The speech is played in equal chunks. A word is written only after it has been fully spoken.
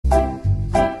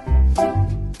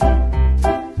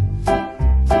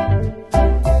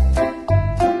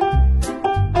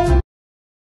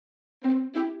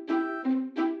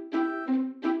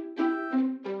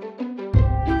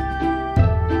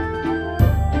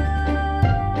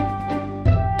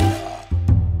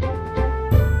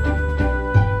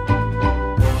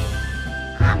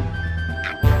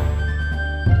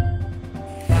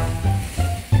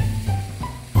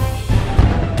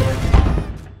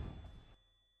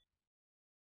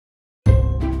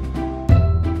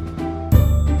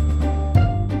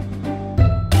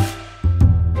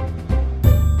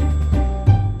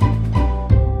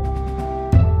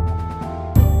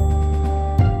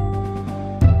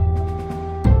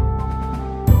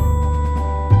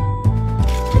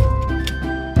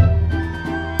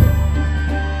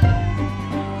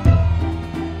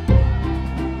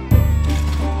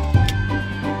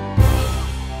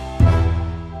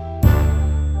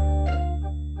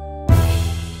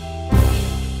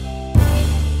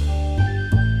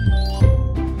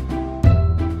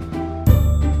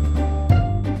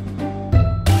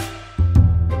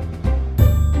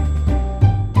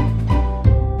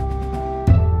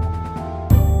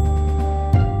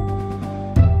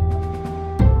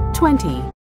20.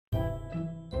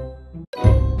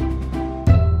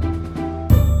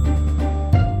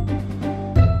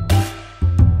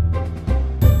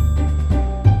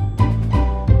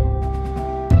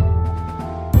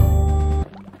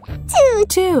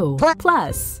 Two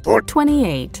plus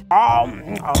 28.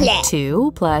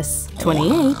 2 plus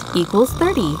 28 equals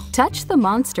 30. Touch the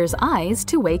monster's eyes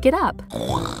to wake it up.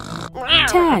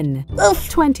 10,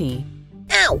 20,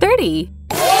 30. 30!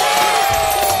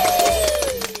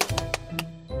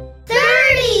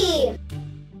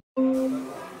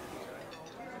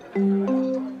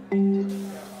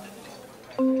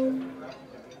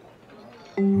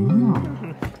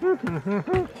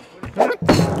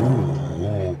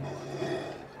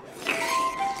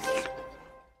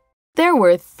 There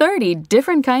were 30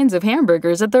 different kinds of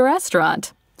hamburgers at the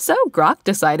restaurant, so Grok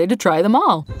decided to try them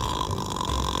all.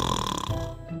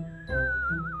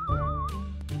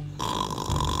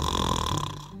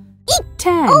 Eat.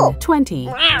 10, 20,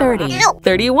 30,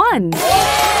 31. 31!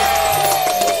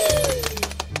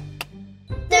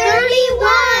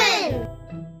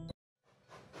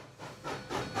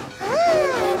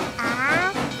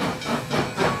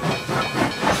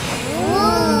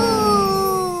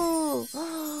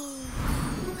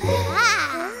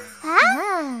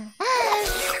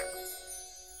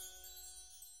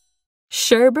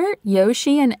 Sherbert,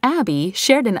 Yoshi, and Abby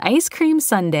shared an ice cream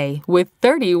sundae with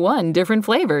 31 different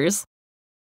flavors.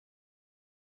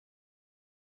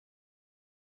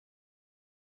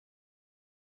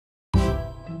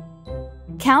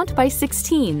 Count by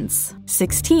 16s.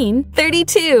 16,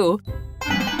 32.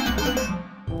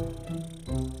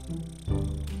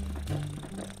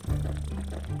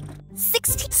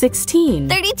 16,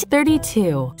 32,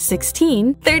 32.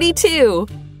 16, 32.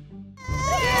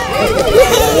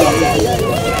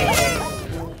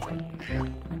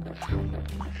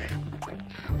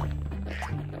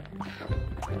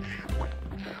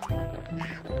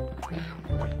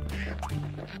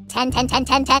 10, 10, 10,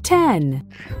 10, 10. 10.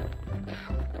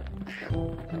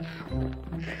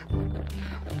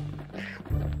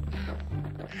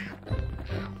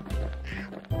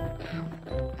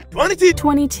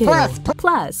 22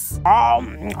 plus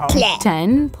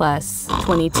 10 plus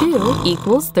 22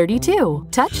 equals 32.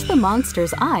 Touch the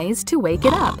monster's eyes to wake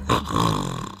it up.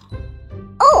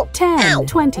 10,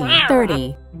 20,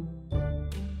 30.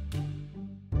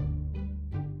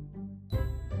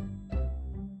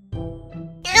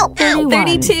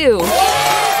 32. 32!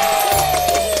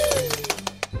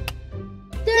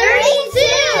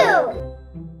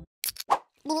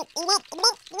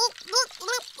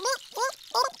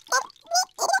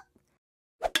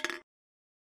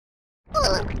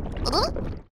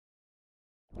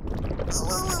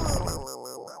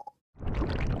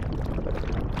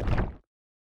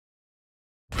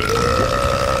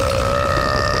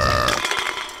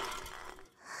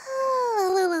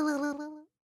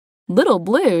 Little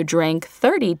Blue drank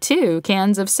 32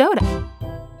 cans of soda.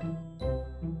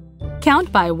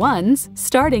 Count by ones,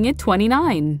 starting at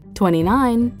 29.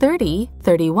 29, 30,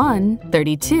 31,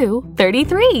 32,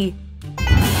 33.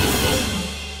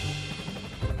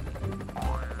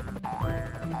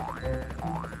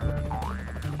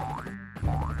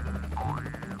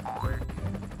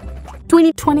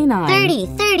 29, 30,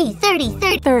 30, 30,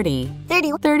 30, 30,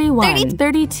 30, 31, 30,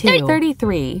 32,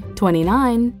 33,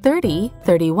 29, 30,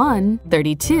 31,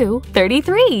 32,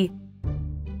 33.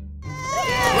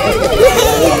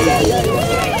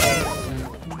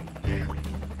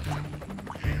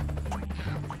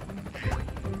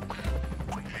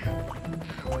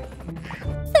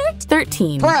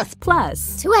 13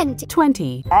 plus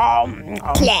 20.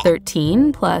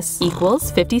 13 plus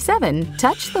equals 57.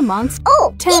 Touch the monster.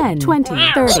 10,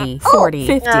 20, 30, 40,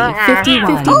 50,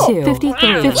 51, 52,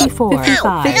 53, 54,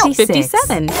 55, 56,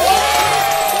 57. 57!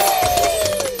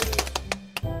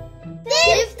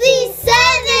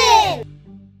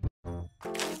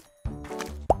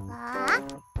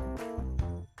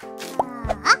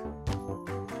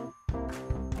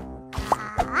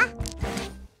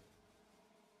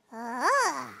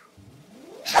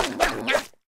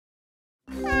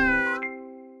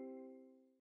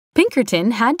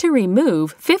 Pinkerton had to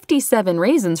remove 57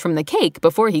 raisins from the cake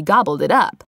before he gobbled it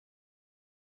up.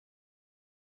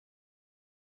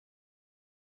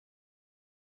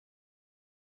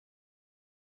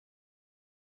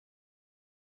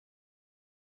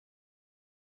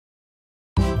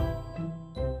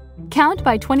 Count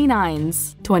by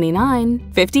 29s.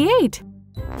 29, 58.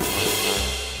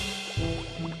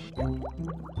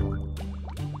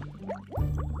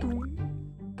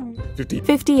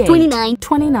 58, 29,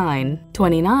 29,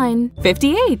 29,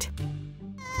 58.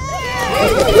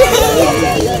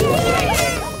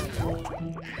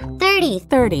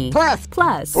 30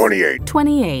 plus 28.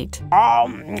 28.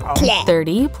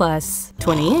 30 plus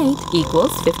 28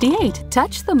 equals 58.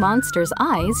 Touch the monster's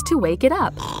eyes to wake it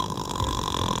up.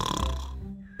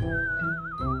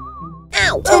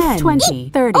 10, 20,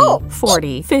 30,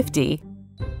 40, 50.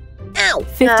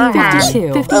 50,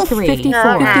 52, 53,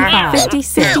 54, 55,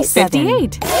 56,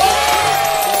 58.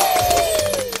 58!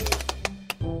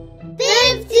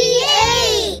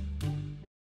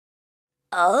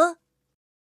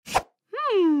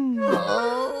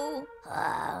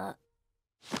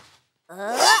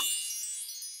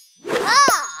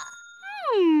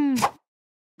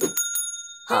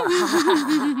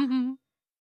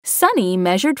 Sonny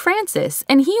measured Francis,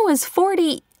 and he was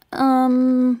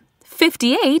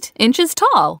 58 inches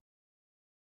tall.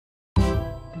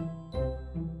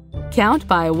 Count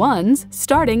by ones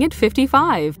starting at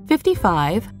 55,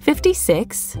 55,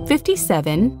 56,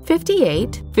 57,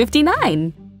 58,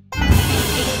 59.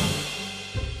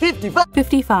 55.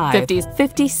 55, 50,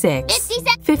 56,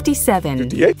 57,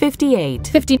 58, 58,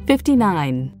 50,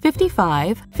 59,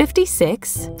 55,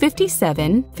 56,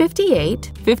 57,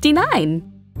 58, 59.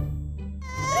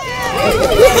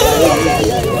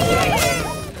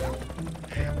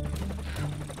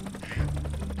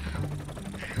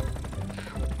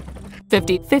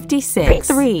 50, 56,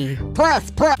 3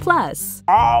 Plus.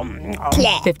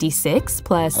 56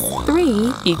 plus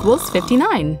 3 equals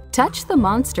 59. Touch the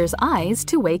monster's eyes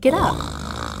to wake it up.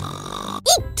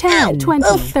 10,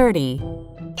 20, 30,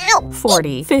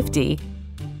 40, 50.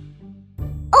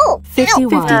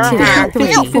 51, 52,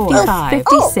 53, 55,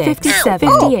 56, 57,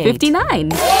 58,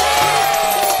 59.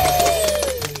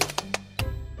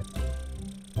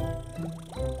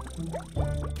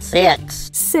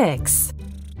 6,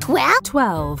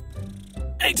 12,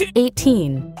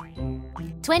 18,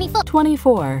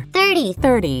 24, 30,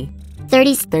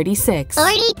 36,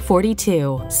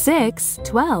 42, 6,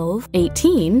 12,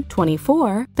 18,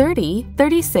 24, 30,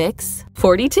 36,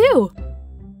 42.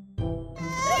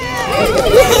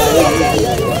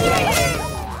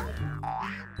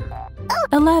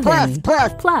 11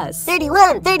 plus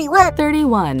 31.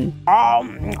 31.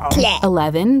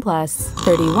 11 plus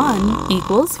 31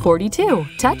 equals 42.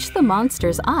 Touch the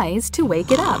monster's eyes to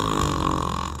wake it up.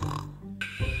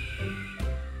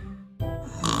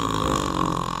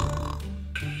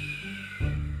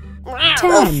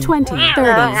 10, 20,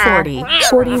 30, 40,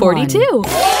 41. 42.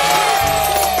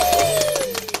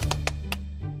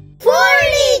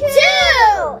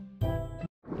 42!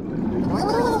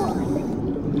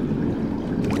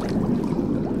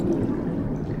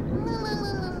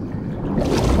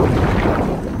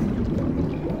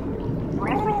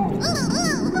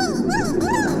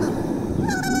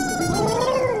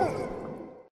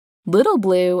 Little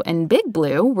Blue and Big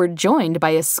Blue were joined by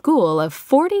a school of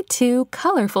 42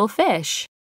 colorful fish.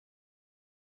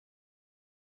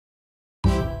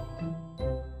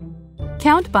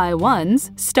 Count by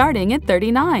ones starting at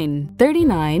 39,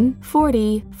 39,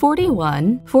 40,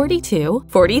 41, 42,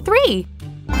 43.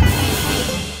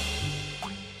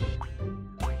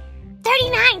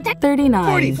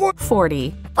 39, 40,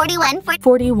 41,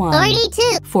 41,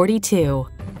 42, 42.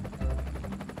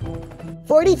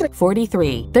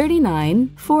 43,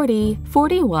 39, 40,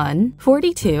 41,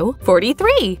 42,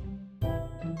 43.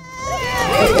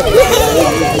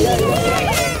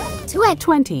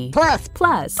 20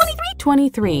 plus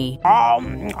 23.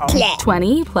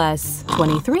 20 plus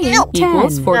 23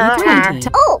 equals 43.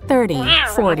 30,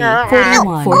 40,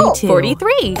 41, 42,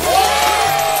 43.